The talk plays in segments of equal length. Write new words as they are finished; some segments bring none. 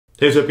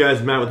Hey, what's up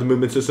guys, Matt with the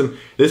Movement System.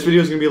 This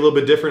video is going to be a little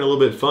bit different, a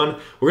little bit fun.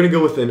 We're going to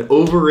go with an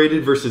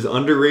overrated versus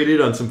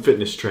underrated on some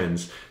fitness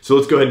trends. So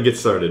let's go ahead and get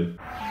started.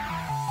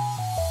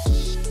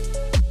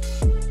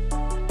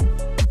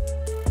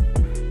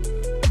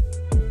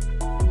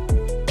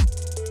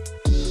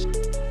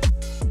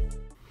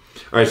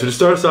 Alright, so to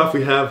start us off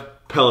we have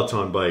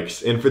Peloton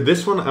bikes. And for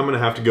this one, I'm going to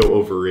have to go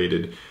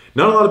overrated.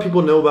 Not a lot of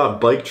people know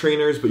about bike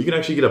trainers, but you can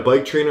actually get a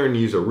bike trainer and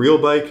use a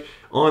real bike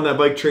on that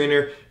bike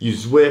trainer,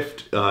 use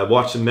Zwift,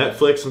 watch some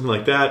Netflix, something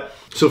like that.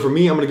 So for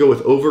me, I'm gonna go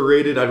with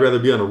overrated. I'd rather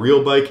be on a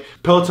real bike.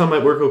 Peloton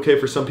might work okay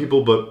for some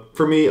people, but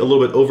for me, a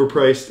little bit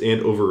overpriced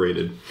and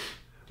overrated.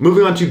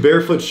 Moving on to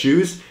Barefoot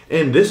Shoes,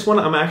 and this one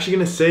I'm actually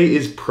gonna say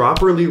is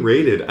properly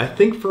rated. I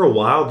think for a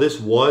while this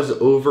was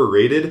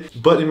overrated,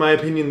 but in my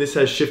opinion, this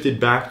has shifted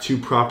back to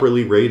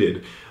properly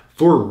rated.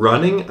 For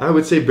running, I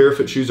would say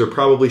Barefoot Shoes are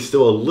probably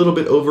still a little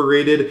bit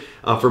overrated.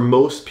 For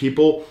most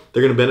people,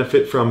 they're gonna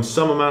benefit from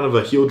some amount of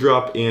a heel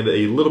drop and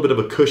a little bit of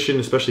a cushion,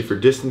 especially for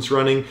distance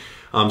running.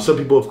 Some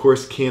people, of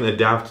course, can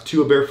adapt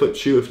to a barefoot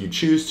shoe if you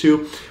choose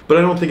to, but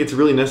I don't think it's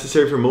really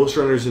necessary for most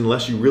runners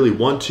unless you really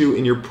want to,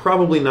 and you're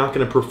probably not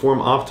gonna perform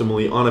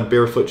optimally on a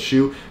barefoot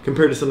shoe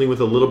compared to something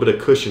with a little bit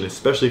of cushion,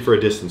 especially for a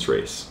distance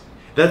race.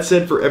 That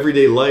said, for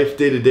everyday life,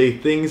 day-to-day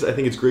things, I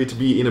think it's great to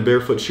be in a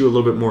barefoot shoe a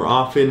little bit more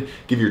often,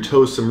 give your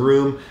toes some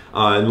room,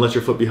 and let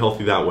your foot be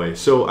healthy that way.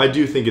 So I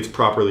do think it's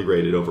properly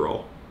rated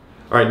overall.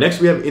 All right, next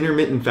we have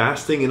intermittent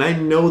fasting, and I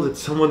know that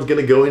someone's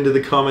gonna go into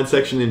the comment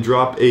section and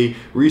drop a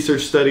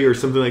research study or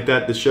something like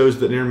that that shows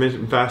that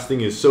intermittent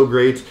fasting is so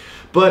great,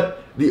 but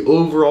the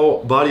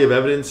overall body of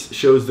evidence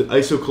shows that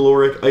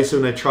isocaloric,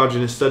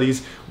 isonitrogenous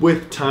studies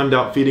with timed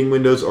out feeding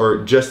windows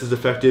are just as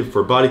effective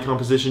for body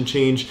composition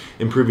change,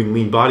 improving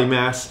lean body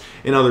mass,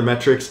 and other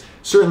metrics.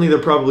 Certainly there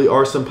probably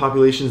are some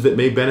populations that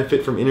may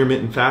benefit from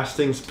intermittent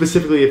fasting,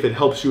 specifically if it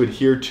helps you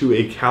adhere to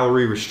a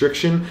calorie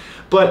restriction.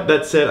 But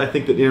that said, I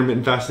think that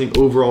intermittent fasting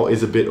overall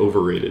is a bit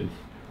overrated.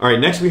 All right,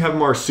 next we have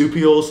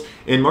marsupials,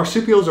 and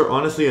marsupials are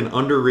honestly an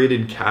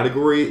underrated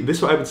category.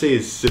 This one I would say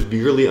is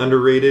severely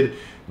underrated.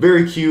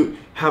 Very cute,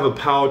 have a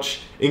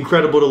pouch,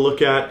 incredible to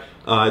look at,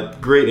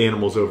 great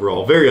animals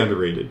overall, very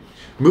underrated.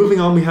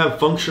 Moving on, we have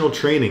functional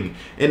training,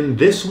 and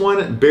this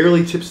one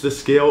barely tips the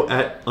scale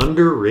at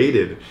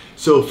underrated.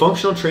 So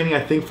functional training,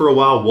 I think for a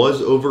while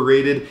was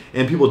overrated,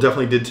 and people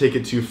definitely did take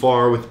it too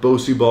far with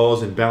Bosu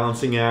balls and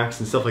balancing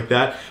acts and stuff like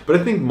that. But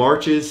I think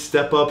marches,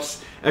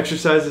 step-ups,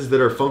 exercises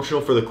that are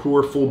functional for the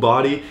core full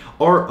body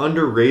are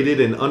underrated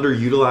and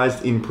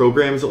underutilized in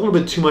programs. A little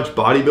bit too much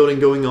bodybuilding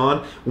going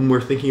on when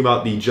we're thinking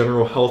about the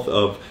general health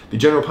of the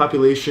general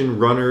population,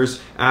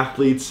 runners,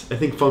 athletes. I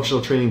think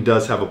functional training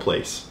does have a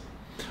place.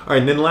 All right,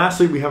 and then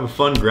lastly, we have a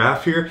fun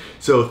graph here.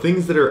 So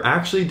things that are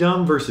actually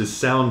dumb versus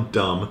sound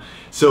dumb.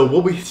 So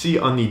what we see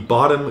on the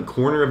bottom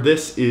corner of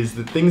this is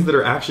the things that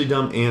are actually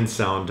dumb and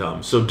sound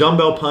dumb. So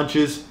dumbbell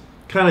punches,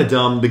 kind of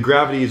dumb. The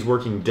gravity is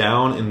working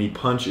down and the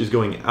punch is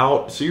going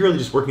out. So you're really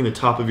just working the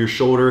top of your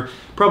shoulder.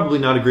 Probably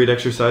not a great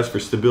exercise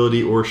for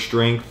stability or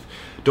strength.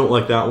 Don't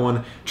like that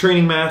one.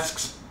 Training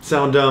masks,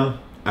 sound dumb,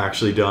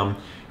 actually dumb.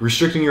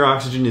 Restricting your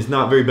oxygen is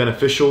not very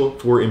beneficial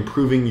for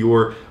improving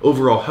your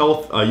overall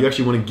health. You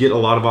actually want to get a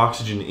lot of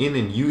oxygen in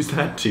and use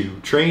that to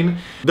train.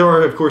 There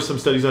are, of course, some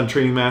studies on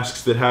training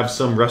masks that have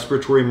some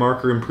respiratory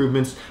marker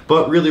improvements,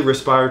 but really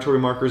respiratory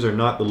markers are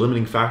not the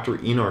limiting factor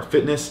in our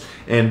fitness.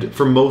 And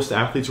for most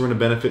athletes, we're going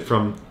to benefit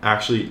from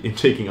actually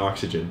taking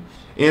oxygen.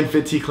 And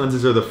fit tea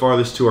cleanses are the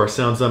farthest to our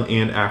sound dumb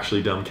and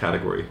actually dumb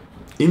category.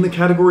 In the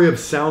category of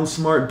sound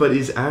smart but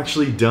is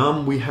actually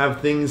dumb, we have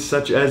things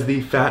such as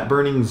the fat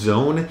burning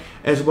zone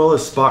as well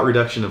as spot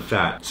reduction of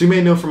fat. So you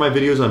may know from my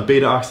videos on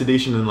beta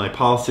oxidation and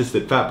lipolysis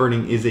that fat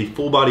burning is a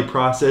full body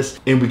process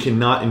and we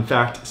cannot in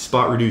fact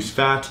spot reduce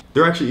fat.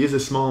 There actually is a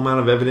small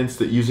amount of evidence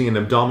that using an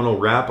abdominal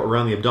wrap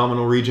around the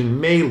abdominal region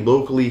may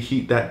locally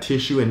heat that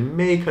tissue and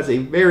may cause a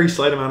very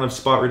slight amount of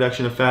spot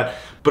reduction of fat.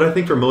 But I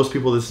think for most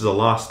people this is a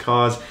lost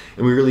cause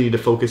and we really need to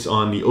focus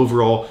on the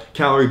overall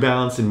calorie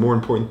balance and more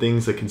important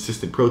things like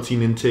consistent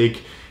protein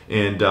intake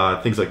and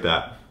things like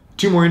that.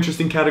 Two more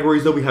interesting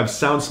categories though. We have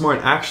sound smart,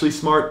 actually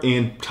smart,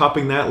 and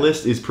topping that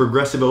list is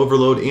progressive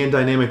overload and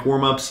dynamic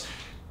warm-ups.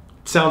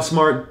 Sound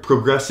smart,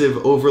 progressive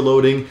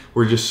overloading,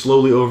 we're just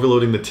slowly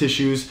overloading the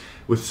tissues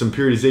with some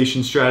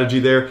periodization strategy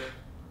there.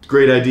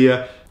 Great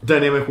idea.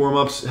 Dynamic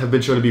warm-ups have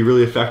been shown to be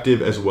really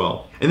effective as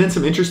well. And then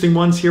some interesting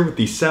ones here with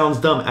the sounds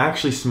dumb,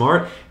 actually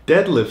smart,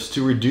 deadlifts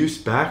to reduce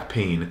back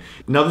pain.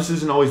 Now this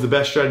isn't always the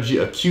best strategy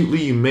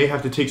acutely. You may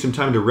have to take some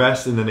time to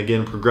rest and then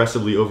again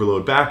progressively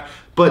overload back,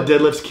 but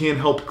deadlifts can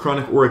help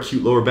chronic or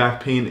acute lower back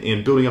pain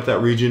and building up that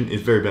region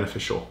is very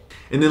beneficial.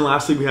 And then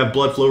lastly, we have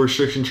blood flow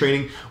restriction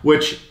training,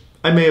 which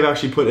I may have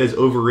actually put as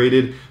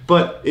overrated,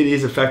 but it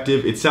is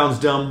effective. It sounds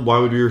dumb. Why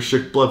would we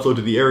restrict blood flow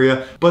to the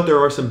area? But there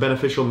are some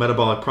beneficial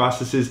metabolic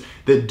processes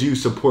that do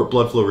support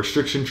blood flow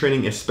restriction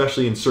training,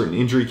 especially in certain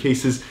injury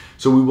cases.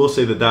 So we will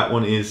say that that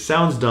one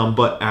sounds dumb,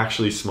 but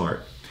actually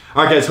smart.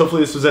 All right, guys,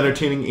 hopefully this was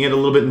entertaining and a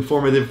little bit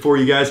informative for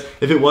you guys.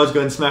 If it was, go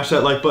ahead and smash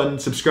that like button,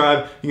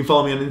 subscribe. You can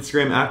follow me on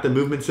Instagram at The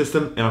Movement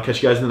System, and I'll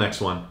catch you guys in the next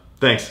one.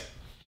 Thanks.